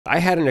I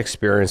had an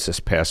experience this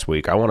past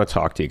week. I want to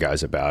talk to you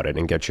guys about it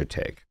and get your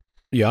take.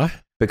 Yeah.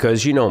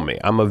 Because you know me,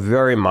 I'm a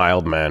very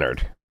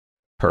mild-mannered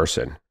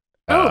person.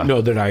 I don't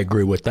know that I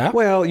agree with that.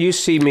 Well, you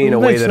see me in a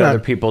way that other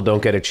people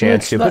don't get a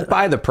chance to, but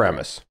by the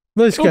premise.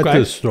 Let's get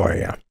this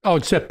story out. I'll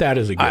accept that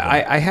as a given.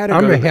 I had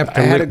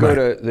to go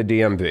to the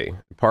DMV,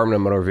 Department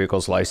of Motor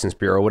Vehicles License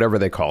Bureau, whatever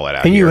they call it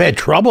out And here. you had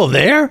trouble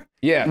there?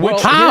 Yeah.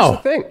 How? Here's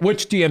the thing.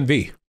 Which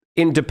DMV?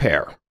 In De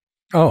Pere.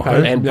 Oh,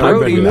 and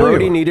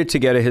Brody needed to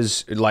get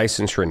his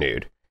license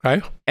renewed.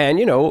 Okay. And,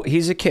 you know,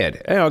 he's a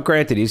kid. You know,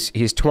 granted,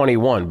 he's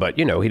 21, but,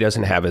 you know, he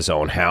doesn't have his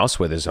own house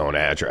with his own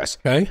address.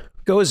 Okay.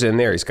 Goes in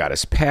there. He's got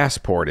his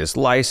passport, his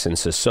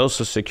license, his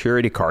social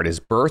security card, his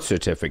birth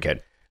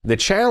certificate. The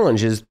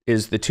challenge is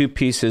the two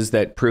pieces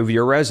that prove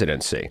your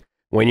residency.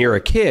 When you're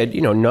a kid,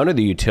 you know, none of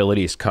the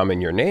utilities come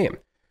in your name.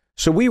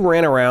 So we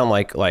ran around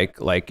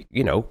like,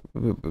 you know,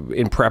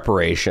 in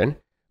preparation,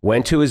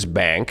 went to his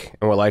bank,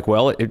 and we're like,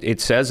 well, it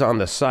says on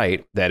the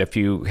site that if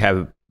you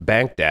have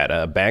bank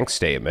data, a bank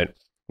statement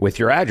with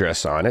your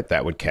address on it,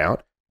 that would count.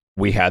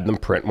 We had them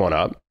print one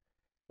up.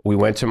 We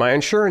went to my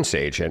insurance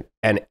agent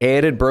and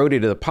added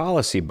Brody to the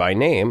policy by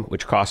name,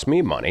 which cost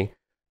me money,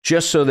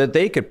 just so that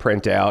they could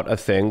print out a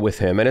thing with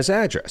him and his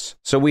address.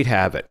 So we'd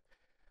have it.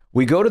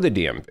 We go to the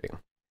DMV.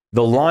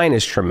 The line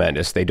is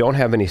tremendous. They don't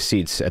have any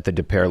seats at the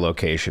De Pere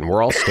location.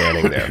 We're all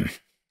standing there.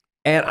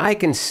 And I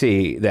can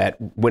see that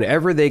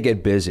whenever they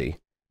get busy,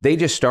 they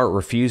just start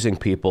refusing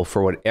people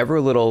for whatever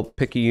little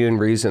picayune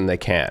reason they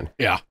can.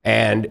 Yeah.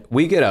 And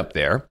we get up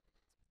there,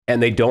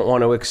 and they don't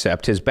want to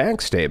accept his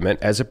bank statement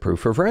as a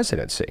proof of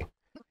residency.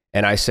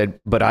 And I said,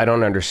 but I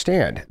don't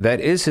understand. That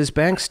is his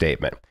bank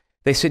statement.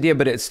 They said, yeah,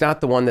 but it's not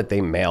the one that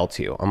they mail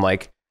to you. I'm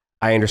like,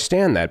 I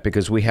understand that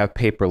because we have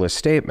paperless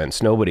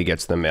statements. Nobody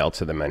gets them mailed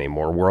to them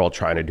anymore. We're all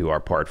trying to do our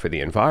part for the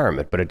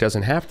environment, but it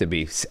doesn't have to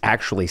be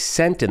actually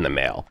sent in the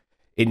mail.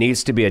 It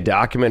needs to be a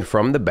document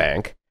from the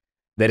bank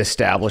that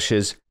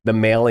establishes the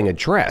mailing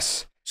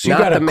address. So you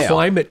got a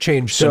climate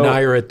change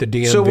denier at the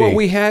DMV. So what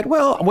we had,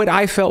 well, what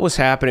I felt was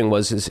happening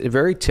was a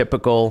very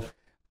typical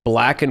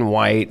black and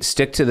white,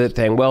 stick to the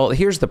thing. Well,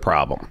 here's the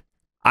problem.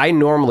 I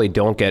normally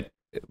don't get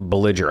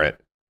belligerent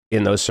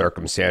in those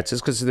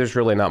circumstances because there's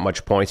really not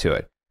much point to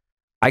it.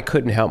 I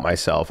couldn't help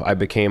myself. I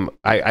became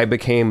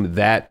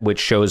that which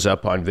shows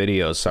up on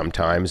videos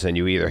sometimes, and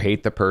you either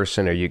hate the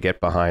person or you get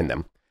behind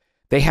them.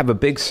 They have a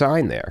big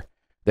sign there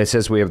that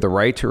says we have the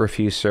right to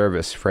refuse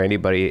service for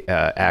anybody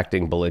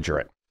acting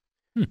belligerent.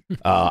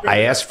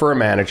 I asked for a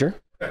manager.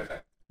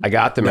 I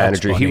got the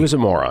manager. He was a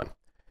moron,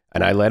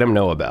 and I let him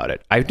know about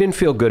it. I didn't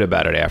feel good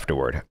about it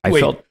afterward.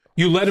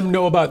 You let him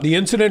know about the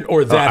incident,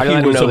 or that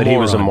he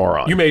was a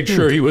moron? You made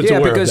sure he was aware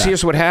of that. Yeah, because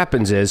here's what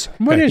happens is...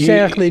 What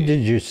exactly did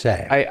you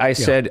say? I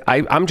said,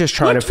 I'm just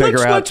trying to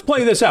figure out... Let's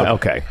play this out.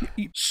 Okay.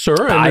 Sir,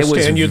 I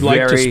understand you'd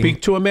like to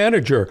speak to a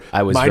manager.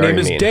 My name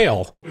is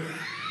Dale.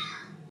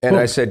 And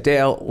I said,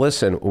 Dale,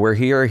 listen, we're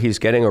here. He's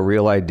getting a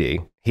real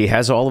ID. He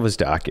has all of his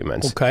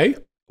documents. Okay.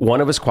 One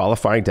of his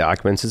qualifying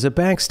documents is a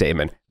bank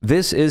statement.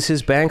 This is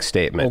his bank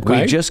statement.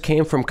 Okay. We just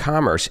came from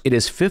Commerce. It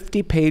is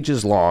 50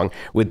 pages long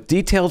with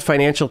detailed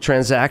financial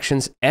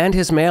transactions and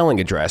his mailing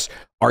address.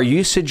 Are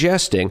you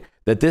suggesting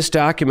that this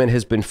document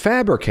has been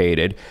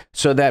fabricated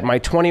so that my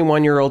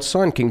 21-year-old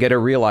son can get a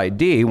real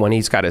ID when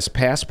he's got his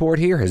passport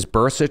here, his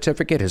birth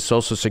certificate, his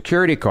social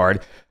security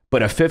card,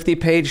 but a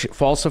 50-page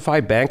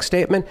falsified bank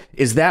statement?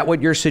 Is that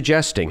what you're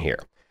suggesting here?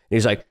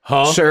 He's like,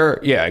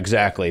 sir, yeah,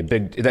 exactly.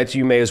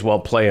 You may as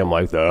well play him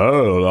like that. I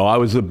don't know. I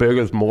was the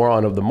biggest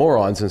moron of the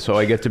morons, and so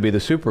I get to be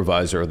the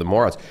supervisor of the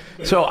morons.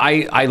 So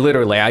I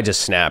literally just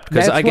snapped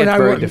because I get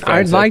very defensive.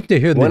 I'd like to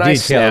hear the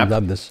details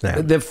of the snap.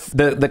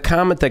 The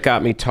comment that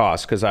got me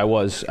tossed because I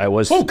was you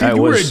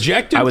were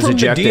ejected from the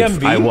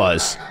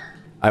DMV?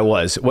 I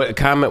was. What the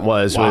comment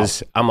was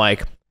I'm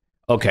like,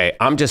 okay,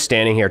 I'm just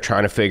standing here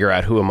trying to figure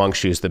out who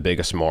amongst you is the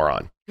biggest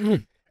moron.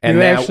 And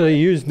you actually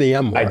used the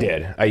M word. I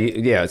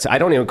did. I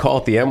don't even call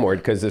it the M word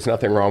because there's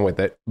nothing wrong with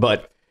it.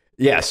 But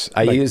yes,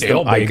 I used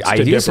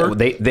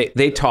it.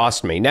 They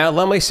tossed me. Now,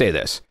 let me say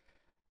this.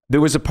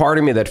 There was a part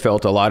of me that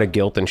felt a lot of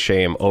guilt and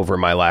shame over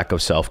my lack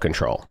of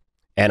self-control.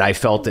 And I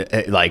felt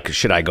like,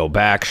 should I go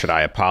back? Should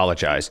I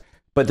apologize?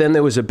 But then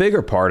there was a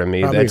bigger part of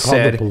me that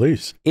said,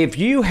 if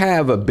you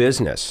have a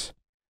business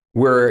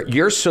where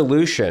your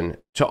solution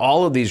to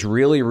all of these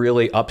really,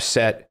 really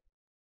upset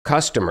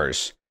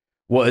customers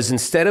was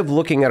instead of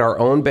looking at our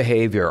own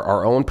behavior,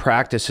 our own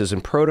practices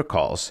and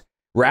protocols,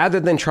 rather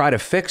than try to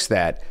fix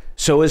that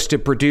so as to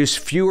produce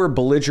fewer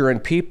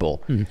belligerent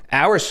people,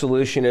 our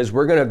solution is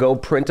we're going to go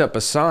print up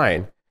a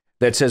sign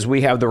that says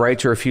we have the right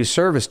to refuse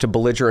service to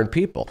belligerent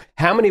people.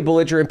 How many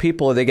belligerent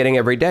people are they getting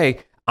every day?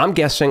 I'm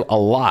guessing a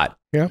lot.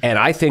 Yeah. And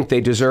I think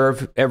they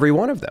deserve every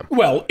one of them.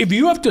 Well, if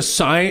you have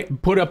to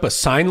put up a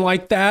sign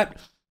like that,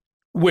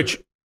 which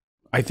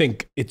I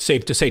think it's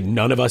safe to say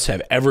none of us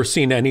have ever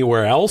seen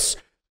anywhere else,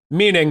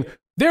 meaning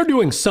they're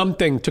doing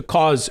something to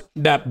cause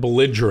that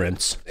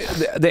belligerence.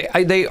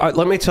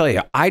 Let me tell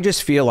you, I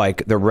just feel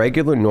like the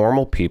regular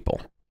normal people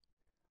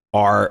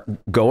are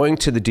going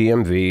to the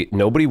DMV.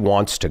 Nobody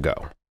wants to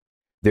go.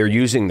 they're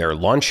using their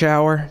lunch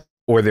hour,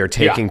 or they're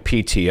taking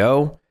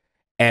PTO.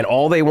 And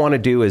all they want to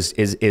do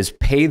is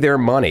pay their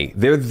money.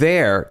 They're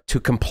there to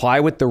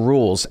comply with the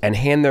rules and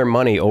hand their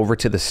money over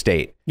to the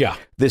state. Yeah.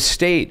 The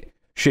state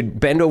should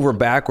bend over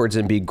backwards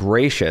and be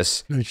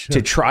gracious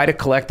to try to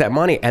collect that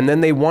money. And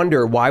then they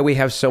wonder why we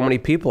have so many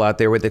people out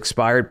there with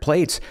expired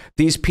plates.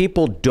 These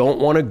people don't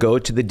want to go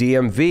to the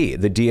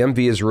DMV. The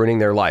DMV is ruining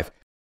their life.